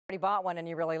bought one and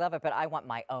you really love it, but I want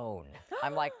my own.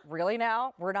 I'm like, really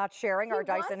now? We're not sharing our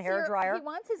Dyson hair dryer? He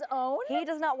wants his own? He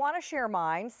does not want to share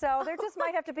mine, so there just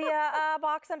might have to be a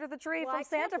box under the tree from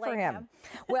Santa for him.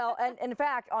 Well, and in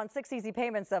fact, on 6 easy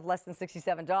payments of less than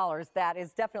 $67, that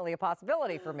is definitely a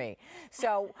possibility for me.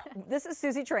 So this is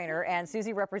Susie Trainer, and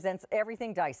Susie represents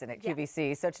everything Dyson at QVC.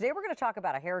 Yes. So today we're going to talk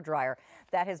about a hair dryer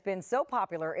that has been so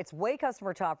popular. It's way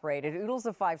customer top rated, oodles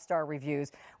of 5-star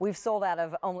reviews. We've sold out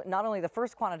of not only the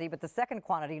first quantity, but the second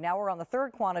quantity. Now we're on the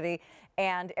third quantity,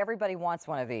 and everybody wants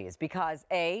one of these because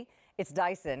A, it's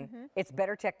Dyson, it's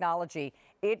better technology,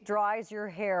 it dries your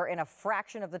hair in a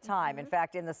fraction of the time. In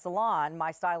fact, in the salon,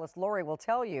 my stylist Lori will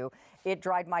tell you, it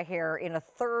dried my hair in a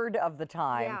third of the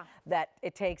time that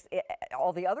it takes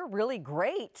all the other really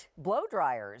great blow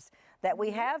dryers that we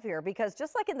have here, because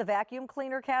just like in the vacuum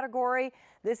cleaner category,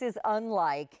 this is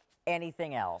unlike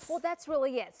anything else. Well, that's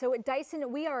really it. So at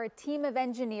Dyson, we are a team of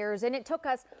engineers, and it took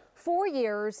us 4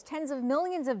 years, tens of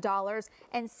millions of dollars,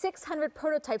 and 600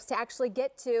 prototypes to actually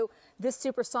get to this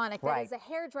Supersonic. That is a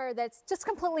hair dryer that's just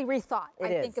completely rethought. I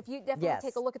think if you definitely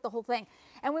take a look at the whole thing.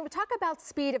 And when we talk about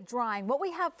speed of drying, what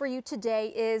we have for you today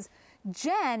is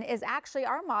Jen is actually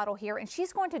our model here, and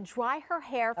she's going to dry her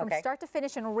hair from start to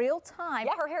finish in real time.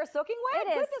 Yeah, her hair is soaking wet.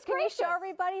 It is. Can you show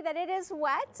everybody that it is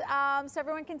wet, so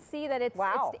everyone can see that it's,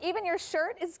 even your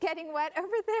shirt is getting wet over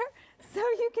there, so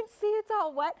you can see it's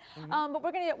all wet. But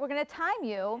we're gonna time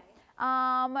you,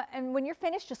 and when you're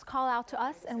finished, just call out to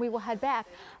us, and we will head back.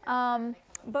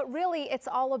 But really, it's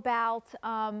all about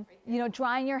you know,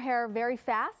 drying your hair very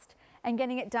fast and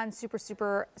getting it done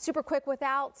super quick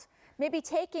without maybe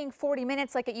taking 40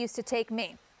 minutes like it used to take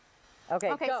me. Okay,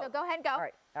 so go ahead and go.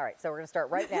 All right, so we're going to start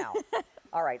right now.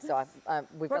 All right, so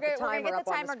we've got the timer up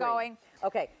on the screen. Going.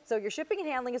 Okay, so your shipping and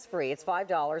handling is free. It's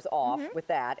 $5 off with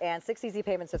that, and 6 easy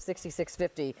payments of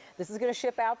 $66.50. This is going to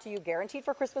ship out to you, guaranteed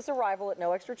for Christmas arrival at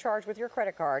no extra charge with your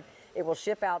credit card. It will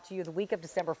ship out to you the week of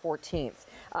December 14th,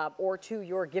 or to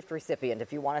your gift recipient.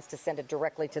 If you want us to send it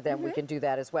directly to them, we can do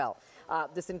that as well.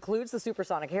 This includes the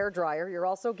Supersonic hair dryer. You're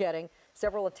also getting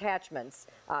several attachments.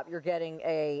 You're getting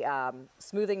a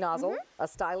smoothing nozzle, a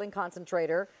styling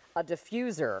concentrator, a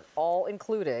diffuser, all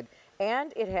included,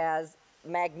 and it has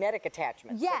magnetic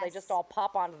attachments. So they just all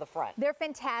pop onto the front. They're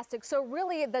fantastic. So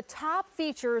really the top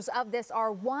features of this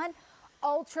are, one,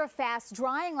 ultra fast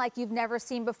drying like you've never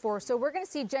seen before. So we're going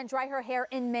to see Jen dry her hair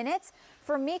in minutes.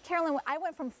 For me, Carolyn, I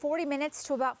went from 40 minutes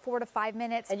to about 4 to 5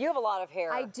 minutes. And you have a lot of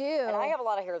hair. I do. And I have a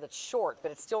lot of hair that's short,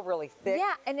 but it's still really thick.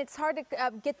 Yeah, and it's hard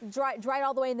to get dried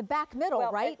all the way in the back middle,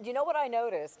 right? You know what I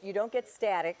noticed? You don't get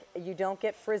static, you don't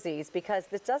get frizzies, because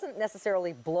this doesn't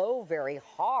necessarily blow very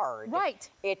hard. Right.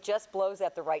 It just blows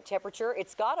at the right temperature.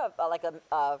 It's got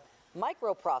a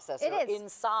microprocessor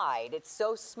inside. It's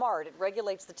so smart. It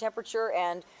regulates the temperature,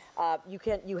 and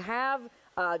you have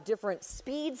different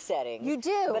speed settings. You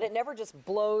do. But it never just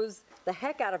blows the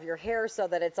heck out of your hair so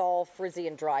that it's all frizzy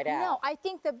and dried out. No, I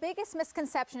think the biggest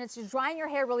misconception is just drying your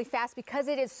hair really fast because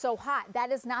it is so hot. That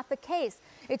is not the case.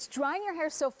 It's drying your hair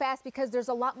so fast because there's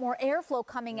a lot more airflow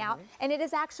coming out, and it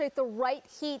is actually at the right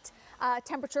heat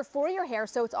temperature for your hair.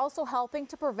 So it's also helping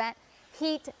to prevent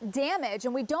heat damage,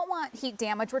 and we don't want heat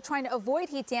damage. We're trying to avoid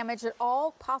heat damage at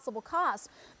all possible costs.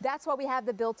 That's why we have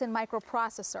the built-in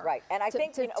microprocessor. Right, and I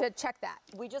think to check that.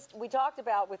 We talked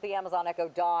about with the Amazon Echo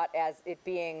Dot as it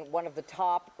being one of the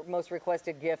top most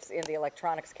requested gifts in the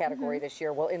electronics category this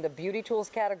year. Well, in the beauty tools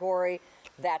category,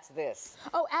 that's this.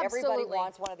 Oh, absolutely. Everybody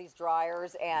wants one of these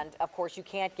dryers, and of course you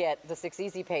can't get the 6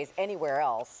 easy pays anywhere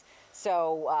else.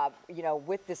 So, you know,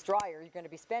 with this dryer, you're going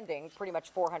to be spending pretty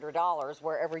much $400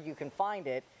 wherever you can find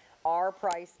it. Our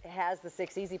price has the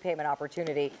 6 easy payment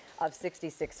opportunity of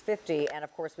 $66.50, and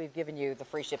of course we've given you the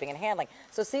free shipping and handling.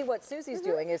 So see, what Susie's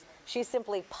doing is she's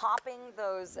simply popping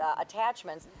those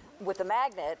attachments with the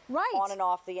magnet on and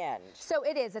off the end. So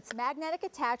it's magnetic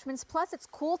attachments, plus it's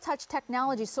cool touch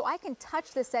technology, so I can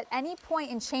touch this at any point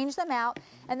and change them out,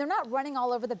 and they're not running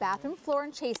all over the bathroom floor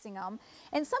and chasing them.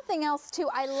 And something else too,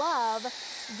 I love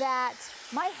that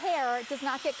my hair does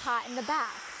not get caught in the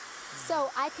back. So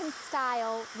I can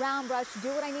style, round brush, do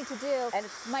what I need to do, and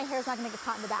my hair's not going to get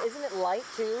caught in the back. Isn't it light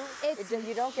too?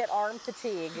 You don't get arm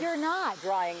fatigue. You're not.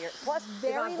 Drying your, plus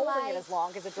you're not holding it as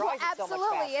long because it dries so much faster.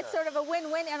 Absolutely. It's sort of a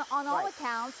win-win, and on all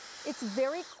accounts, it's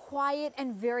very quiet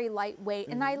and very lightweight,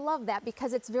 and I love that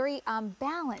because it's very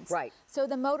balanced. Right. So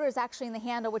the motor is actually in the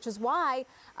handle, which is why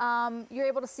you're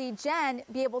able to see Jen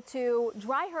be able to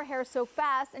dry her hair so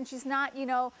fast, and she's not, you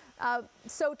know,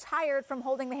 so tired from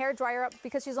holding the hair dryer up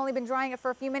because she's only been drying it for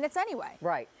a few minutes anyway.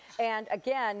 Right. And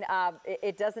again,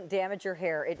 it doesn't damage your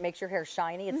hair. It makes your hair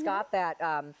shiny. It's got that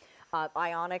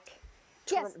ionic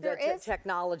Yes, there is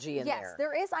technology in there. Yes,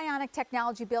 there is ionic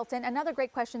technology built in. Another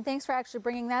great question. Thanks for actually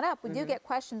bringing that up. We do get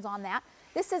questions on that.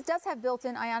 This does have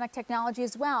built-in ionic technology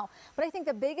as well. But I think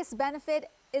the biggest benefit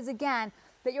is, again,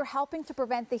 that you're helping to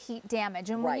prevent the heat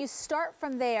damage. And when you start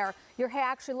from there, your hair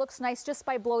actually looks nice just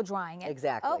by blow drying it.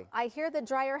 Exactly. Oh, I hear the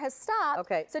dryer has stopped.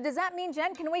 Okay. So does that mean,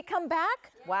 Jen, can we come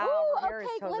back? Wow, Ooh, her hair is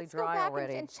totally let's dry go back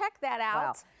already. and check that out.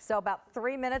 Wow. So about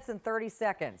 3 minutes and 30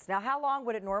 seconds. Now, how long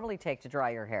would it normally take to dry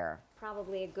your hair?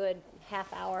 Probably a good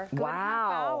half hour. Good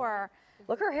half hour.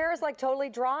 Look, her hair is like totally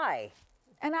dry.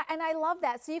 And I love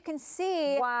that. So you can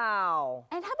see. Wow.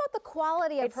 And how about the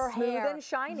quality of her hair? It's smooth and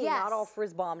shiny, not all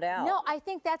frizz-bombed out. No, I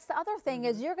think that's the other thing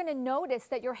is you're going to notice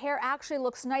that your hair actually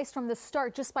looks nice from the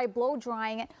start just by blow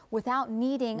drying it without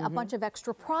needing a bunch of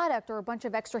extra product or a bunch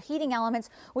of extra heating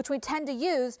elements, which we tend to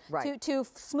use to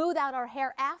smooth out our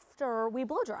hair after we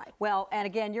blow dry. Well, and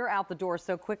again, you're out the door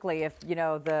so quickly if, you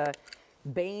know, the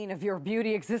bane of your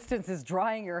beauty existence is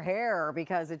drying your hair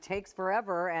because it takes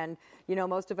forever, and you know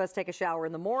most of us take a shower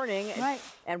in the morning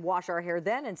and wash our hair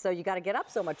then, and so you got to get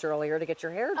up so much earlier to get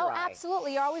your hair dry. Oh,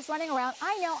 absolutely. You're always running around.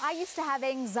 I know. I used to have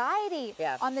anxiety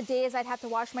on the days I'd have to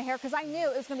wash my hair because I knew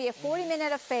it was going to be a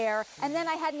 40-minute affair, and then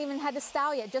I hadn't even had to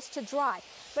style yet just to dry.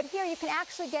 But here you can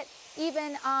actually get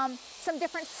even some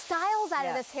different styles out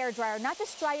of this hair dryer, not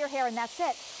just dry your hair and that's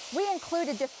it. We include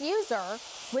a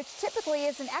diffuser, which typically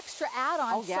is an extra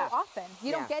add-on so often.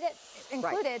 You don't get it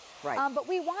included, but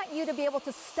we want you to be able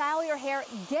to style your hair,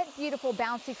 get beautiful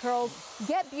bouncy curls,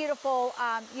 get beautiful,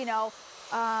 you know,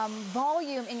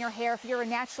 volume in your hair if you're a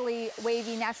naturally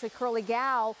wavy, naturally curly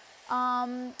gal.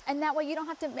 And that way you don't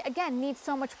have to, again, need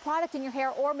so much product in your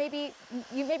hair, or maybe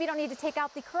you don't need to take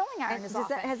out the curling iron as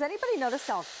often. Has anybody noticed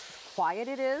how quiet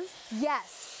it is?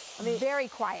 Yes, I mean, very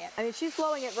quiet. I mean, she's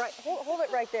blowing it right, hold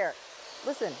it right there.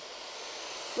 Listen,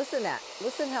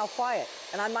 listen how quiet.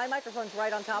 And my microphone's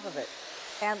right on top of it.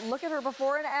 And look at her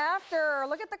before and after.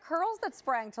 Look at the curls that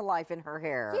sprang to life in her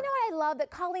hair. You know what I love? That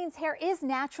Colleen's hair is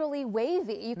naturally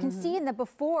wavy. You can see in the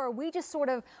before, we just sort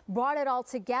of brought it all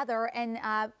together, and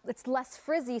it's less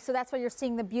frizzy, so that's why you're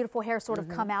seeing the beautiful hair sort of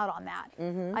come out on that.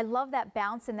 I love that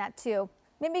bounce in that too.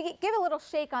 Maybe give a little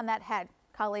shake on that head,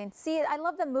 Colleen. See, I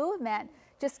love the movement.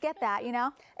 Just get that, you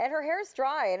know? And her hair is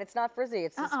dry, and it's not frizzy.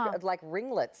 It's just like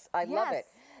ringlets. I love it.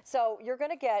 So you're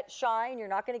going to get shine, you're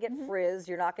not going to get frizz,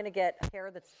 you're not going to get hair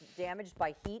that's damaged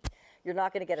by heat, you're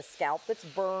not going to get a scalp that's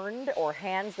burned or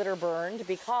hands that are burned,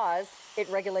 because it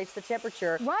regulates the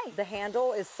temperature. The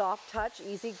handle is soft touch,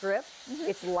 easy grip,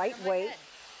 it's lightweight,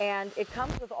 and it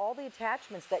comes with all the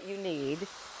attachments that you need.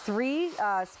 3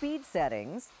 speed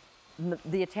settings.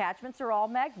 The attachments are all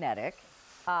magnetic.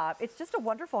 It's just a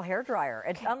wonderful hair dryer.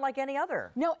 It's unlike any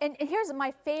other. No, and here's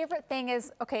my favorite thing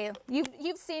is, okay,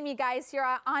 you've seen me guys here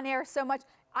on air so much.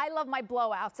 I love my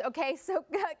blowouts, okay? So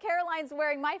Caroline's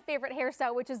wearing my favorite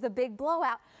hairstyle, which is the big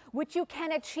blowout, which you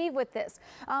can achieve with this.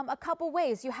 A couple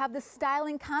ways. You have the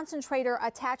styling concentrator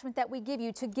attachment that we give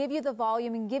you to give you the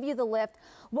volume and give you the lift.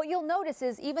 What you'll notice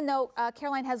is, even though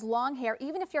Caroline has long hair,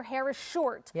 even if your hair is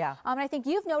short, and I think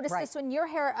you've noticed this in your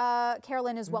hair,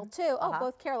 Carolyn, as well too. Oh,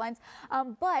 both Carolines.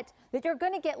 But that you're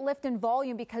going to get lift and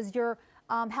volume because you're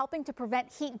helping to prevent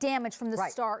heat damage from the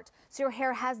start. So your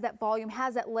hair has that volume,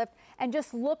 has that lift, and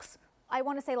just looks, I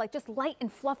want to say, like just light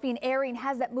and fluffy and airy, and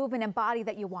has that movement and body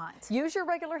that you want. Use your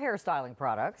regular hairstyling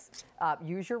products.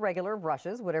 Use your regular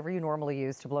brushes, whatever you normally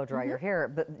use to blow dry your hair,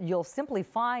 but you'll simply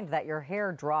find that your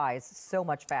hair dries so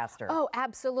much faster. Oh,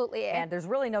 absolutely. And there's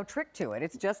really no trick to it.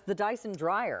 It's just the Dyson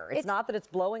dryer. It's not that it's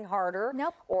blowing harder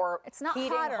or it's not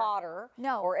heating hotter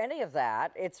or any of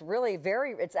that. It's really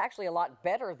it's actually a lot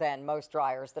better than most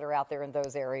dryers that are out there in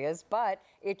those areas, but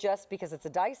it just, because it's a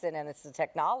Dyson and it's the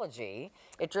technology,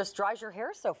 it just dries your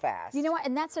hair so fast. You know what,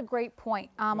 and that's a great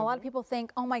point. A lot of people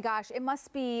think, oh my gosh, it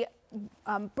must be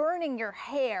burning your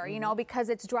hair, you know, because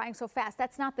it's drying so fast.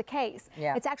 That's not the case.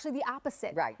 It's actually the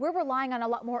opposite. We're relying on a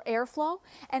lot more airflow,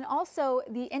 and also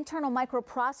the internal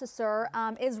microprocessor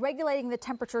is regulating the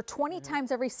temperature 20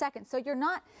 times every second. So you're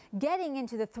not getting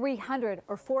into the 300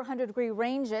 or 400 degree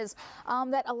ranges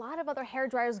that a lot of other hair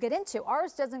dryers get into.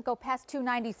 Ours doesn't go past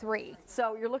 293.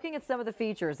 So you're looking at some of the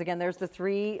features. Again, there's the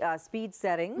 3 speed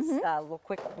settings, a little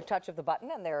quick touch of the button,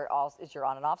 and there is your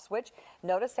on and off switch.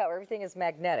 Notice how everything is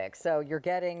magnetic. So you're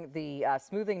getting the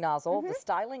smoothing nozzle, the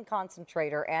styling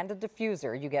concentrator, and a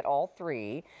diffuser. You get all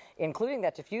 3, including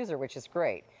that diffuser, which is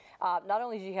great. Not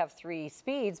only do you have 3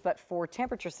 speeds, but 4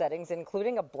 temperature settings,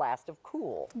 including a blast of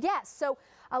cool. Yes, so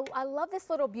I love this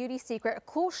little beauty secret, a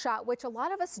cool shot, which a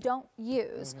lot of us don't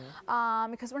use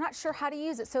because we're not sure how to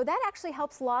use it. So that actually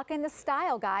helps lock in the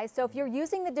style, guys. So if you're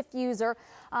using the diffuser,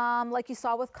 like you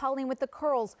saw with Colleen with the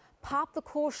curls, pop the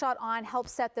Cool Shot on, help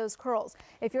set those curls.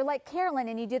 If you're like Carolyn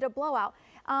and you did a blowout,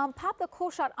 pop the Cool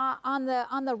Shot on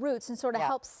the roots and sort of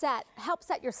help set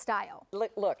your style.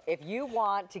 Look, if you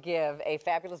want to give a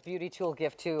fabulous beauty tool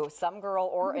gift to some girl,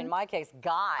 or in my case,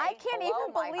 guy. I can't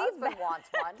even believe my husband wants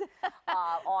one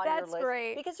on your list. That's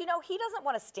great. Because, you know, he doesn't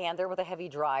want to stand there with a heavy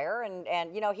dryer,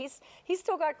 and you know, he's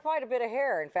still got quite a bit of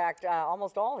hair. In fact,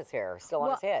 almost all his hair is still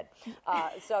on his head.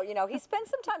 So, you know, he spends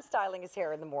some time styling his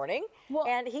hair in the morning,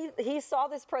 and he saw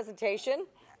this presentation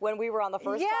when we were on the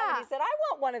first time, and he said, I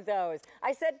want one of those.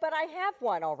 I said, but I have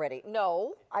one already.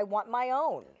 No, I want my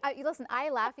own. Listen, I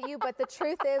laugh at you, but the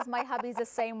truth is my hubby's the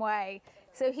same way.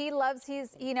 So he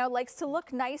likes to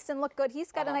look nice and look good.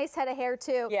 He's got a nice head of hair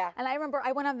too. Yeah. And I remember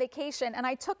I went on vacation and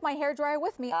I took my hairdryer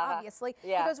with me, obviously.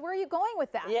 Yeah. He goes, where are you going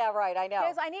with that? Yeah, right, I know.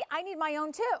 Because I need my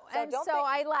own too. So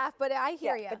I laugh, but I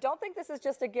hear you. But don't think this is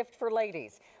just a gift for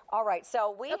ladies. All right,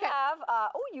 so we have, oh,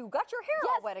 you got your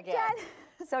hair all wet again.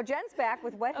 Jen. So Jen's back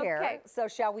with wet hair. So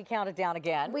shall we count it down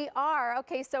again? We are.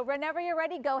 Okay, so whenever you're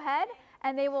ready, go ahead,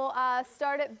 and they will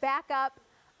start it back up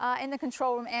in the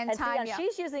control room and time you.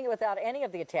 She's using it without any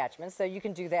of the attachments, so you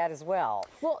can do that as well.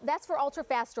 Well, that's for ultra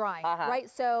fast drying, right?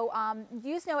 So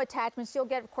use no attachments. You'll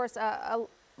get, of course, a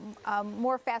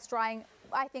more fast drying,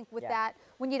 I think, with that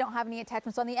when you don't have any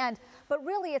attachments on the end. But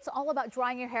really, it's all about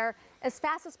drying your hair as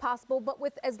fast as possible, but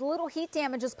with as little heat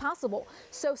damage as possible.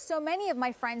 So many of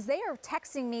my friends, they are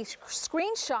texting me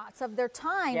screenshots of their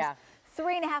times.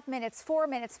 3.5 minutes, 4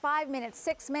 minutes, 5 minutes,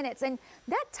 6 minutes, and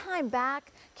that time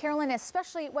back, Carolyn,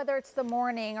 especially whether it's the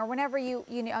morning or whenever you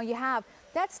have,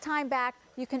 that's time back.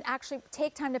 You can actually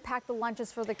take time to pack the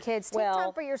lunches for the kids, take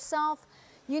time for yourself.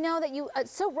 You know that you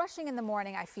so rushing in the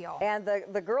morning, I feel. And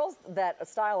the girls that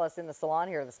style us in the salon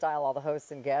here, that style all the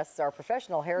hosts and guests, are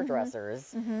professional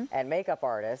hairdressers and makeup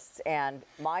artists. And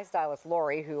my stylist,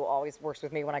 Lori, who always works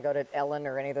with me when I go to Ellen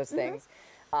or any of those things,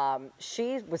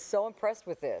 she was so impressed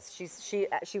with this.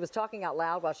 She was talking out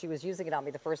loud while she was using it on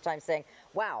me the first time, saying,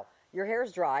 wow, your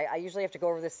hair's dry. I usually have to go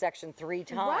over this section 3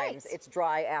 times. It's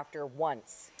dry after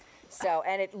once. So,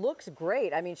 and it looks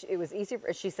great. I mean, it was easy.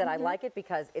 She said, I like it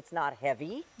because it's not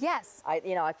heavy. Yes. I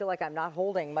feel like I'm not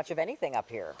holding much of anything up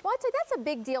here. Well, I'd say that's a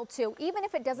big deal too. Even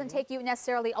if it doesn't take you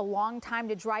necessarily a long time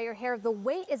to dry your hair, the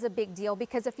weight is a big deal,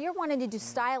 because if you're wanting to do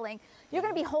styling, you're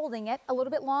going to be holding it a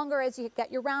little bit longer as you get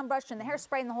your round brush and the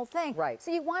hairspray and the whole thing. Right. So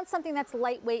you want something that's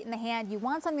lightweight in the hand. You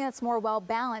want something that's more well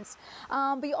balanced.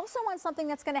 But you also want something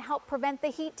that's going to help prevent the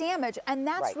heat damage. And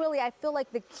that's really, I feel like,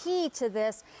 the key to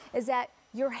this is that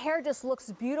your hair just looks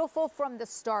beautiful from the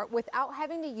start without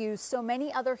having to use so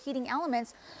many other heating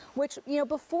elements, which,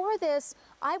 before this,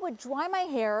 I would dry my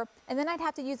hair and then I'd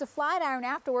have to use a flat iron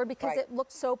afterward because it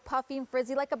looked so puffy and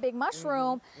frizzy like a big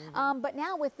mushroom. But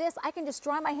now with this, I can just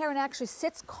dry my hair and it actually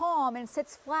sits calm and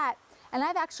sits flat. And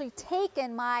I've actually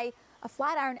taken a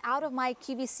flat iron out of my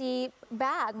QVC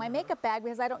bag, my makeup bag,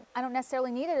 because I don't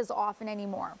necessarily need it as often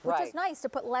anymore, which is nice to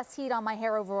put less heat on my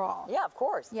hair overall. Yeah, of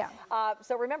course. Yeah.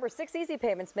 So remember, 6 easy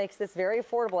payments makes this very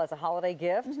affordable as a holiday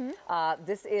gift.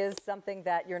 This is something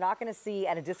that you're not going to see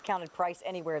at a discounted price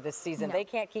anywhere this season. No. They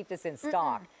can't keep this in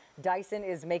stock. Dyson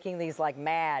is making these like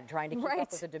mad, trying to keep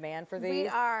up with the demand for these. We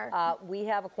are. We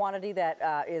have a quantity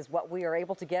that is what we are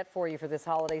able to get for you for this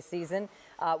holiday season.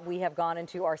 We have gone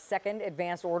into our second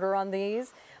advanced order on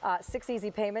these. 6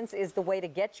 easy payments is the way to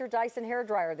get your Dyson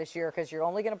hairdryer this year, because you're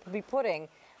only going to be putting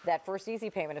that first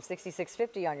easy payment of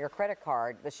 $66.50 on your credit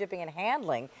card. The shipping and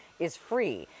handling is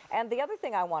free. And the other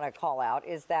thing I want to call out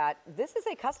is that this is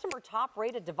a customer top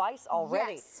rated device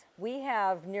already. Yes. We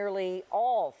have nearly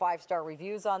all 5-star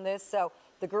reviews on this. So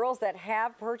the girls that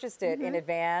have purchased it in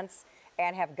advance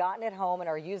and have gotten it home and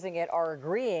are using it are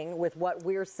agreeing with what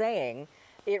we're saying.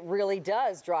 It really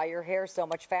does dry your hair so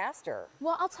much faster.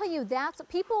 Well, I'll tell you,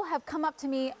 people have come up to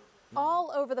me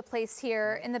all over the place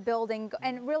here in the building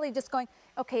and really just going,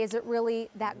 okay, is it really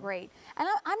that great? And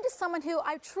I'm just someone who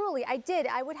I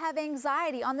would have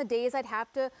anxiety on the days I'd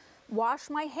have to wash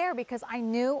my hair because I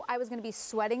knew I was going to be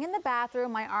sweating in the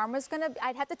bathroom. My arm was going to,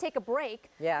 I'd have to take a break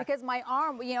because my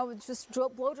arm, was just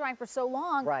blow drying for so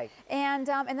long. Right. And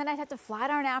then I'd have to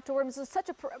flat iron afterwards. It was such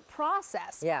a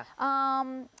process. Yeah.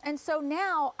 And so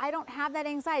now I don't have that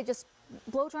anxiety. Just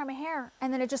blow dry my hair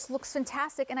and then it just looks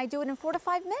fantastic, and I do it in 4 to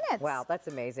 5 minutes. Wow, that's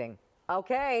amazing.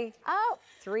 Okay. Oh.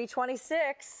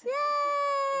 3:26. Yay!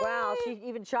 Wow, she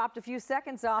even chopped a few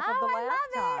seconds off of the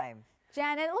last time.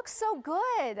 Jen, it looks so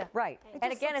good. Right.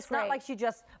 And again, it's not like she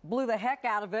just blew the heck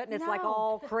out of it and it's like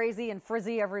all crazy and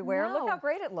frizzy everywhere. No. Look how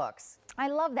great it looks. I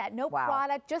love that. No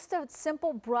product, just a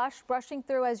simple brush, brushing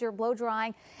through as you're blow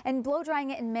drying and blow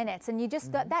drying it in minutes. And you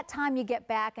just, that time you get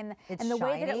back and the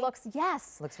way that it looks,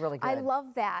 yes. Looks really good. I love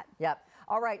that. Yep.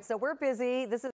 All right, so we're busy. This is